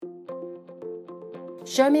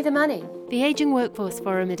Show me the money. The Ageing Workforce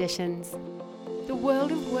Forum editions. The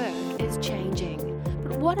world of work is changing,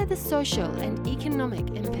 but what are the social and economic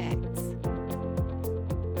impacts?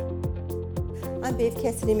 I'm Bev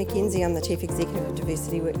Cassidy-McKenzie. I'm the Chief Executive of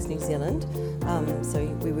Diversity Works New Zealand. So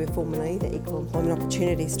we were formerly the Equal Employment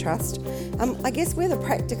Opportunities Trust. I guess we're the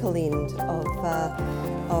practical end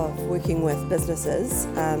of working with businesses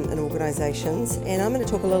and organisations, and I'm going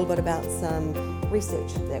to talk a little bit about some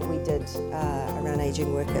research that we did around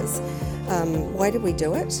ageing workers. Why did we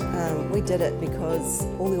do it? We did it because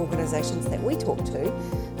all the organisations that we talked to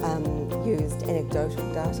used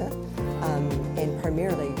anecdotal data and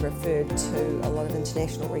primarily referred to a lot of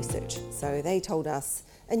international research. So they told us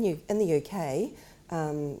in the UK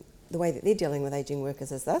the way that they're dealing with ageing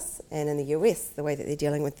workers is this, and in the US the way that they're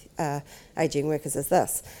dealing with ageing workers is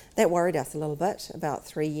this. That worried us a little bit about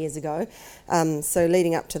 3 years ago. So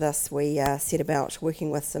leading up to this, we set about working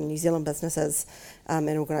with some New Zealand businesses and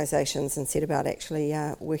organisations and set about actually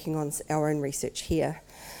working on our own research here.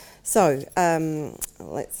 So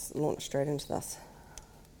let's launch straight into this.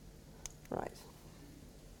 Right.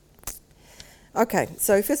 Okay,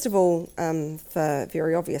 so first of all, for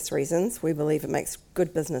very obvious reasons, we believe it makes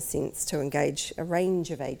good business sense to engage a range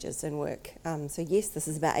of ages in work. So yes, this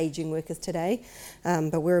is about ageing workers today,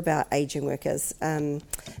 but we're about ageing workers,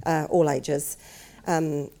 all ages. I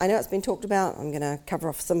know it's been talked about. I'm going to cover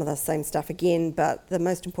off some of the same stuff again, but the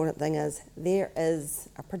most important thing is there is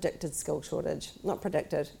a predicted skill shortage. Not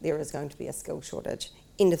predicted, there is going to be a skill shortage.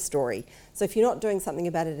 End of story. So if you're not doing something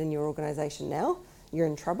about it in your organisation now, you're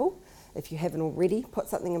in trouble. If you haven't already put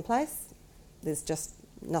something in place, there's just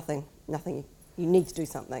nothing. You need to do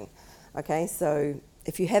something. Okay, so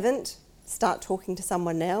if you haven't, start talking to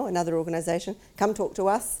someone now, another organisation. Come talk to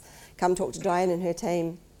us. Come talk to Diane and her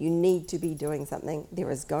team. You need to be doing something.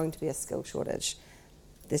 There is going to be a skill shortage.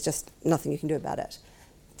 There's just nothing you can do about it.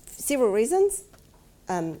 Several reasons.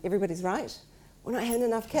 Everybody's right. We're not having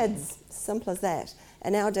enough kids. Simple as that.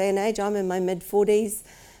 In our day and age, I'm in my mid-40s.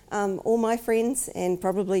 All my friends, and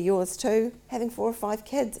probably yours too, having 4 or 5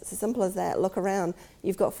 kids. It's as simple as that. Look around.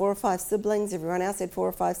 You've got 4 or 5 siblings. Everyone else had 4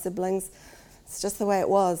 or 5 siblings. It's just the way it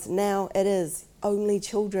was. Now it is only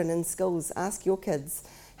children in schools. Ask your kids.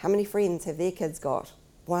 How many friends have their kids got?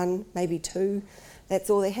 1, maybe 2. That's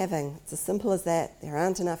all they're having. It's as simple as that. There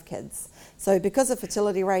aren't enough kids. So because of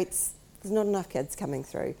fertility rates, there's not enough kids coming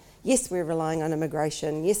through. Yes, we're relying on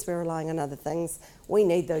immigration. Yes, we're relying on other things. We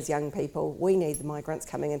need those young people. We need the migrants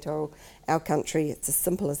coming into our country. It's as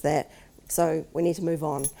simple as that. So we need to move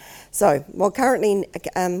on. So while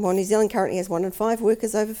New Zealand currently has 1 in 5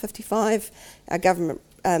 workers over 55, our government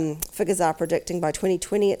figures are predicting by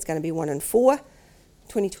 2020 it's going to be 1 in 4.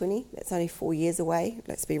 2020, that's only 4 years away.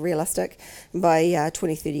 Let's be realistic. By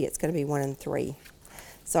 2030, it's going to be 1 in 3.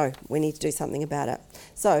 So we need to do something about it.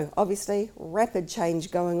 So obviously, rapid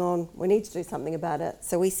change going on. We need to do something about it.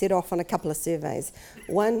 So we set off on a couple of surveys.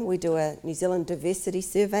 One, we do a New Zealand diversity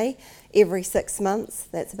survey every 6 months.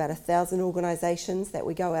 That's about 1,000 organisations that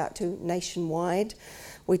we go out to nationwide.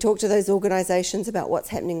 We talk to those organisations about what's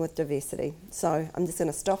happening with diversity. So I'm just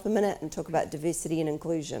going to stop a minute and talk about diversity and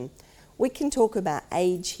inclusion. We can talk about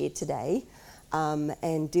age here today,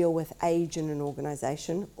 and deal with age in an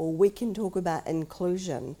organisation, or we can talk about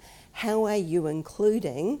inclusion. How are you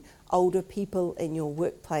including older people in your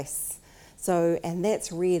workplace? So, and that's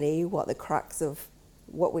really what the crux of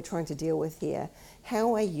what we're trying to deal with here.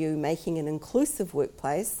 How are you making an inclusive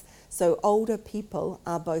workplace so older people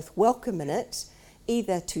are both welcome in it,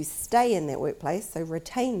 either to stay in that workplace, so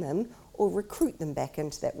retain them, or recruit them back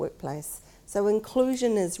into that workplace? So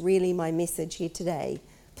inclusion is really my message here today.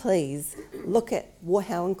 Please look at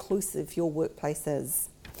how inclusive your workplace is.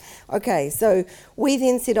 Okay, so we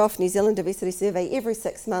then set off New Zealand Diversity Survey. Every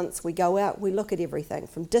 6 months we go out, we look at everything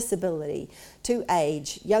from disability to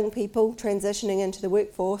age, young people transitioning into the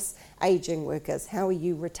workforce, ageing workers. How are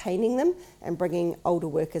you retaining them and bringing older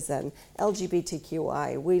workers in?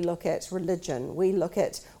 LGBTQI, we look at religion, we look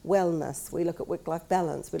at wellness, we look at work-life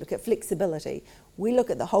balance, we look at flexibility. We look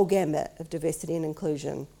at the whole gambit of diversity and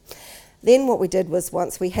inclusion. Then what we did was,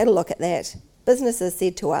 once we had a look at that, businesses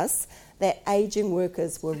said to us that ageing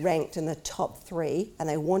workers were ranked in the top 3 and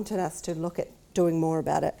they wanted us to look at doing more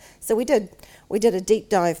about it. So we did. We did a deep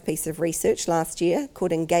dive piece of research last year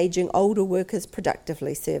called Engaging Older Workers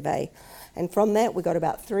Productively Survey. And from that we got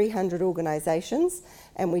about 300 organisations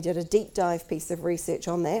and we did a deep dive piece of research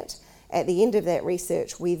on that. At the end of that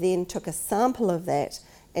research we then took a sample of that,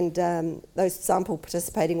 and those sample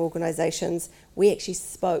participating organisations, we actually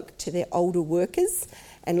spoke to their older workers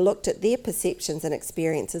and looked at their perceptions and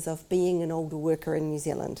experiences of being an older worker in New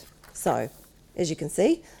Zealand. So, as you can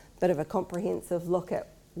see, bit of a comprehensive look at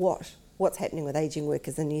what's happening with ageing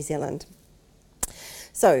workers in New Zealand.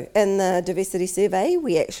 So in the diversity survey,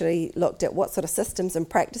 we actually looked at what sort of systems and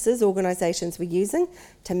practices organisations were using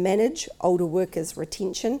to manage older workers'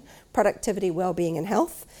 retention, productivity, wellbeing and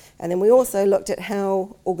health. And then we also looked at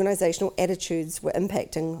how organisational attitudes were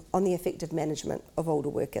impacting on the effective management of older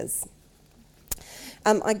workers.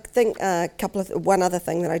 I think one other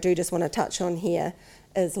thing that I do just want to touch on here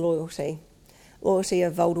is loyalty. Loyalty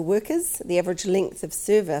of older workers. The average length of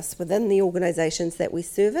service within the organisations that we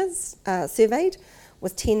surveyed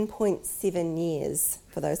was 10.7 years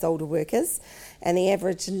for those older workers, and the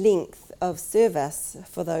average length of service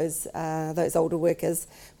for those older workers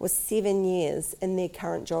was 7 years in their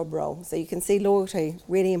current job role. So you can see loyalty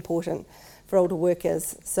really important for older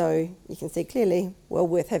workers. So you can see clearly well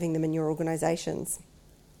worth having them in your organisations.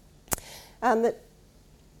 Did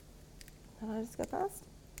I just go past?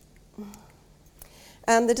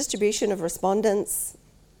 The distribution of respondents,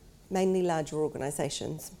 mainly larger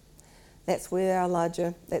organisations. That's where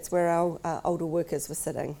our older workers were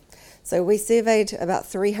sitting. So we surveyed about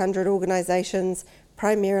 300 organisations.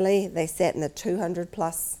 Primarily, they sat in the 200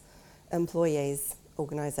 plus employees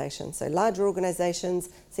organisation. So larger organisations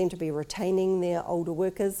seem to be retaining their older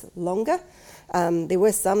workers longer. There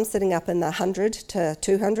were some sitting up in the 100 to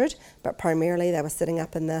 200, but primarily they were sitting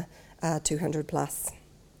up in the 200 plus.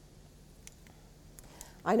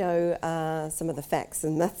 I know some of the facts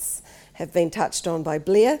and myths have been touched on by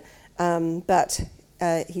Blair, but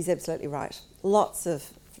he's absolutely right. Lots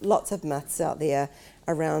of myths out there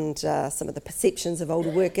around some of the perceptions of older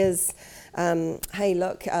workers. Hey,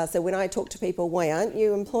 look, so when I talk to people, why aren't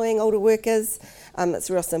you employing older workers? It's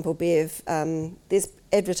real simple, Bev. There's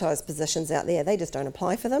advertised positions out there, they just don't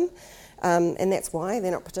apply for them. And that's why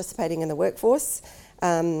they're not participating in the workforce.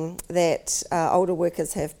 That older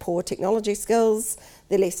workers have poor technology skills,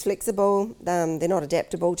 they're less flexible, they're not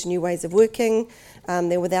adaptable to new ways of working,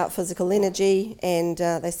 they're without physical energy, and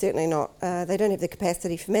they don't have the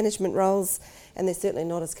capacity for management roles, and they're certainly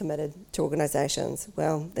not as committed to organisations.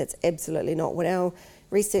 Well, that's absolutely not what our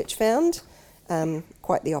research found,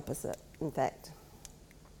 quite the opposite, in fact.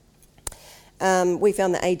 We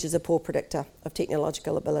found that age is a poor predictor of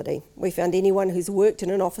technological ability. We found anyone who's worked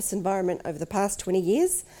in an office environment over the past 20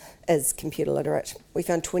 years is computer literate. We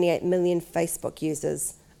found 28 million Facebook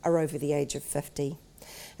users are over the age of 50.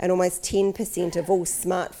 And almost 10% of all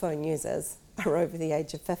smartphone users are over the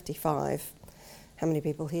age of 55. How many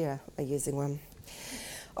people here are using one?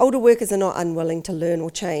 Older workers are not unwilling to learn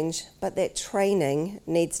or change, but that training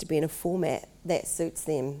needs to be in a format that suits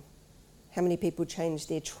them. How many people change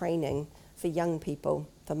their training for young people,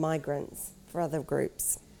 for migrants, for other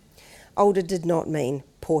groups? Older did not mean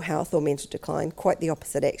poor health or mental decline, quite the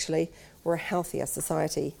opposite actually. We're a healthier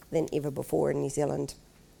society than ever before in New Zealand.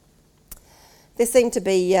 There seemed to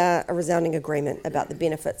be a resounding agreement about the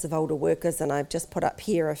benefits of older workers, and I've just put up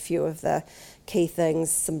here a few of the key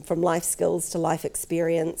things, from life skills to life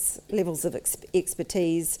experience, levels of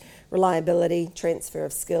expertise, reliability, transfer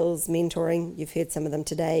of skills, mentoring, you've heard some of them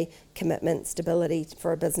today, commitment, stability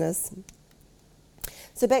for a business.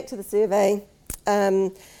 So back to the survey,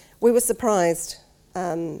 we were surprised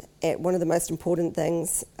at one of the most important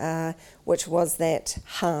things, which was that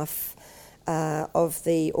half of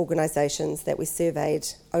the organisations that we surveyed,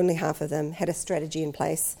 only half of them had a strategy in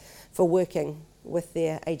place for working with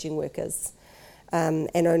their ageing workers, and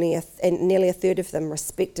nearly a third of them,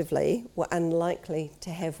 respectively, were unlikely to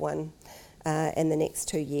have one in the next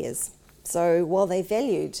 2 years. So while they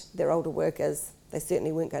valued their older workers, they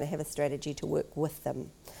certainly weren't going to have a strategy to work with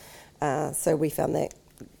them. So we found that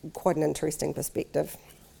quite an interesting perspective.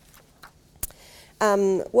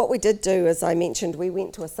 What we did do, as I mentioned, we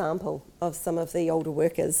went to a sample of some of the older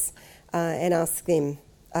workers and asked them,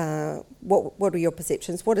 what are your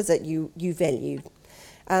perceptions? What is it you value?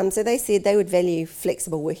 So they said they would value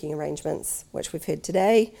flexible working arrangements, which we've heard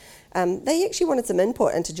today. They actually wanted some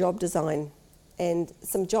input into job design, and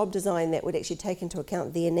some job design that would actually take into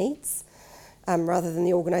account their needs rather than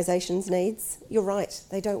the organisation's needs. You're right,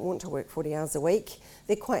 they don't want to work 40 hours a week.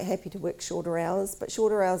 They're quite happy to work shorter hours, but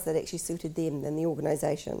shorter hours that actually suited them than the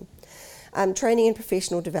organisation. Training and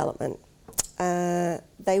professional development.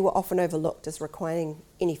 They were often overlooked as requiring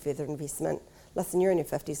any further investment. Listen, you're in your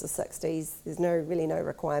 50s or 60s, there's really no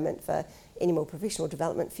requirement for any more professional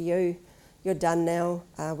development for you. You're done now,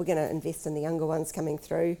 we're going to invest in the younger ones coming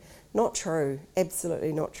through. Not true,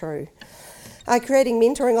 absolutely not true. Creating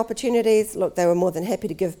mentoring opportunities, look, they were more than happy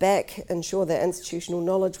to give back, ensure that institutional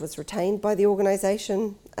knowledge was retained by the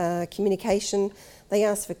organisation. Communication, they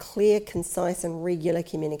asked for clear, concise and regular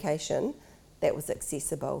communication that was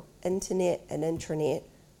accessible. Internet and intranet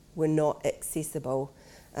were not accessible.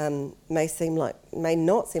 May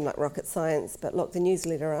not seem like rocket science, but look, the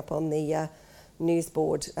newsletter up on the news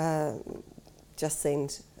board just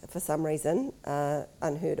seemed, for some reason,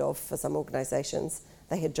 unheard of for some organisations.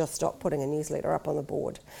 They had just stopped putting a newsletter up on the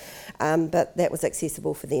board, but that was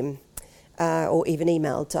accessible for them. Or even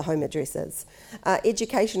emailed to home addresses.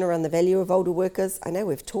 Education around the value of older workers. I know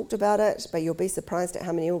we've talked about it, but you'll be surprised at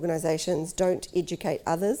how many organisations don't educate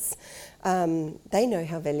others. They know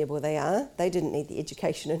how valuable they are. They didn't need the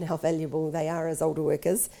education in how valuable they are as older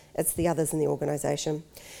workers. It's the others in the organisation.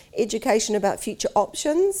 Education about future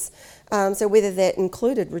options. So whether that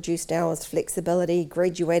included reduced hours, flexibility,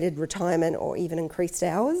 graduated retirement, or even increased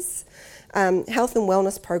hours. Health and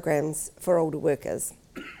wellness programs for older workers.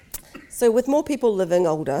 So with more people living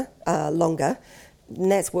longer,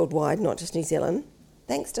 and that's worldwide, not just New Zealand,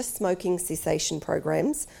 thanks to smoking cessation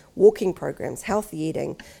programs, walking programs, healthy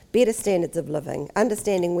eating, better standards of living,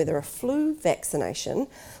 understanding whether a flu vaccination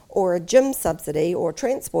or a gym subsidy or a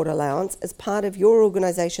transport allowance as part of your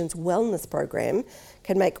organisation's wellness program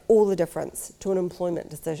can make all the difference to an employment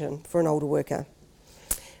decision for an older worker.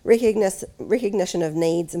 Recognition of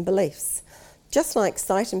needs and beliefs. Just like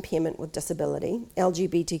sight impairment with disability,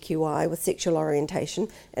 LGBTQI with sexual orientation,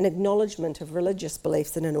 and acknowledgement of religious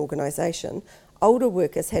beliefs in an organisation, older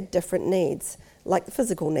workers had different needs, like the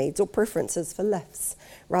physical needs or preferences for lifts,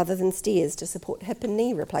 rather than stairs to support hip and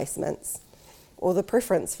knee replacements, or the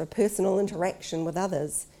preference for personal interaction with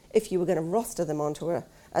others. If you were going to roster them onto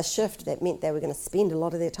a shift, that meant they were going to spend a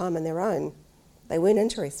lot of their time on their own. They weren't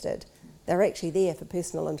interested. They were actually there for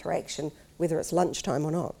personal interaction, whether it's lunchtime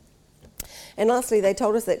or not. And lastly, they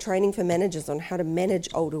told us that training for managers on how to manage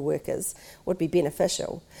older workers would be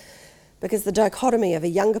beneficial, because the dichotomy of a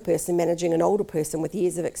younger person managing an older person with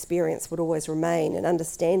years of experience would always remain, and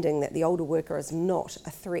understanding that the older worker is not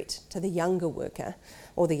a threat to the younger worker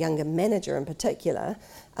or the younger manager in particular,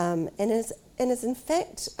 and is in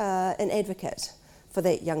fact an advocate for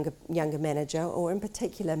that younger manager, or in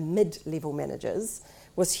particular mid-level managers,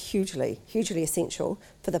 was hugely essential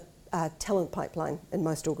for the talent pipeline in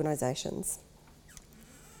most organisations.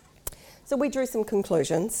 So we drew some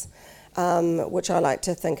conclusions, which I like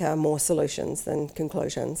to think are more solutions than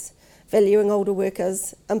conclusions. Valuing older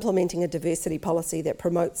workers, implementing a diversity policy that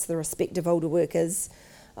promotes the respect of older workers,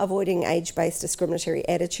 avoiding age-based discriminatory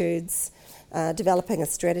attitudes, developing a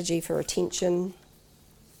strategy for retention,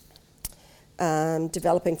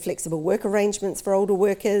 developing flexible work arrangements for older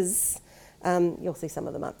workers. You'll see some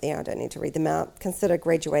of them up there, I don't need to read them out. Consider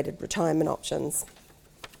graduated retirement options.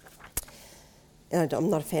 And I'm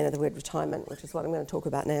not a fan of the word retirement, which is what I'm going to talk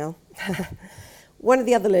about now. One of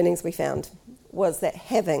the other learnings we found was that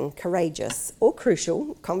having courageous or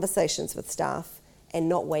crucial conversations with staff and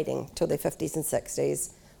not waiting till their 50s and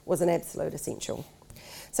 60s was an absolute essential.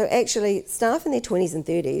 So actually, staff in their 20s and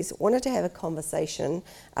 30s wanted to have a conversation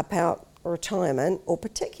about retirement, or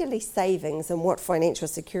particularly savings, and what financial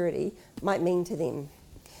security might mean to them.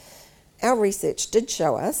 Our research did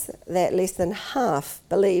show us that less than half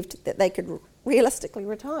believed that they could realistically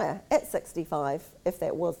retire at 65 if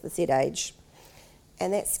that was the set age,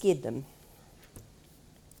 and that scared them.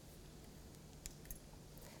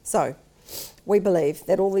 So we believe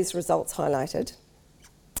that all these results highlight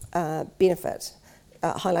the benefits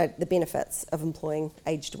of employing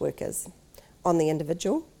aged workers on the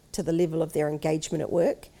individual, to the level of their engagement at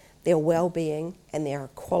work, their well-being and their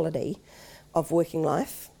quality of working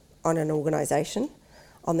life on an organisation,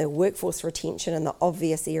 on their workforce retention and the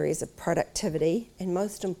obvious areas of productivity, and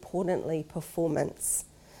most importantly, performance,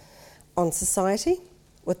 on society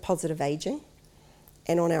with positive ageing,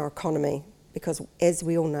 and on our economy, because as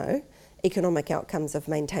we all know, economic outcomes of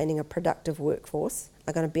maintaining a productive workforce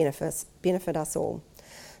are going to benefit us all.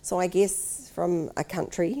 So I guess from a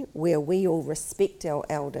country where we all respect our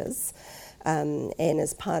elders, and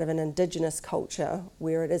as part of an Indigenous culture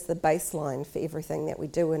where it is the baseline for everything that we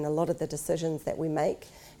do and a lot of the decisions that we make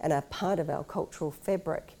and are part of our cultural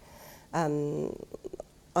fabric, I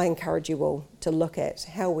encourage you all to look at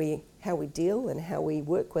how we deal and how we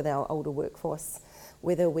work with our older workforce,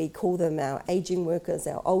 whether we call them our ageing workers,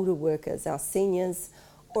 our older workers, our seniors,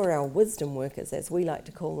 or our wisdom workers, as we like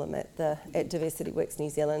to call them at Diversity Works New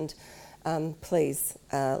Zealand. Please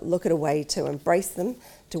look at a way to embrace them,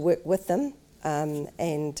 to work with them,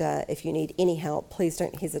 and if you need any help, please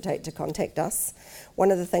don't hesitate to contact us.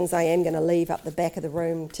 One of the things I am going to leave up the back of the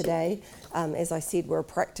room today, as I said, we're a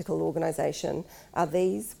practical organisation, are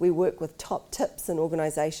these. We work with top tips in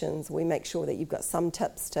organisations. We make sure that you've got some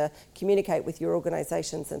tips to communicate with your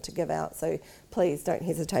organisations and to give out, so please don't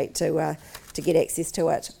hesitate to get access to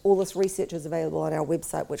it. All this research is available on our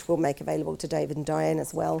website, which we'll make available to David and Diane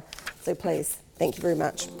as well. So please, thank you very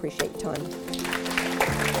much. Appreciate your time.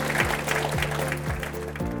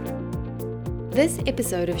 This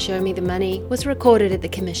episode of Show Me the Money was recorded at the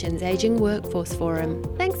Commission's Ageing Workforce Forum.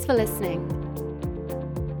 Thanks for listening.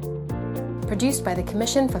 Produced by the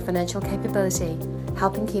Commission for Financial Capability,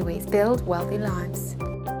 helping Kiwis build wealthy lives.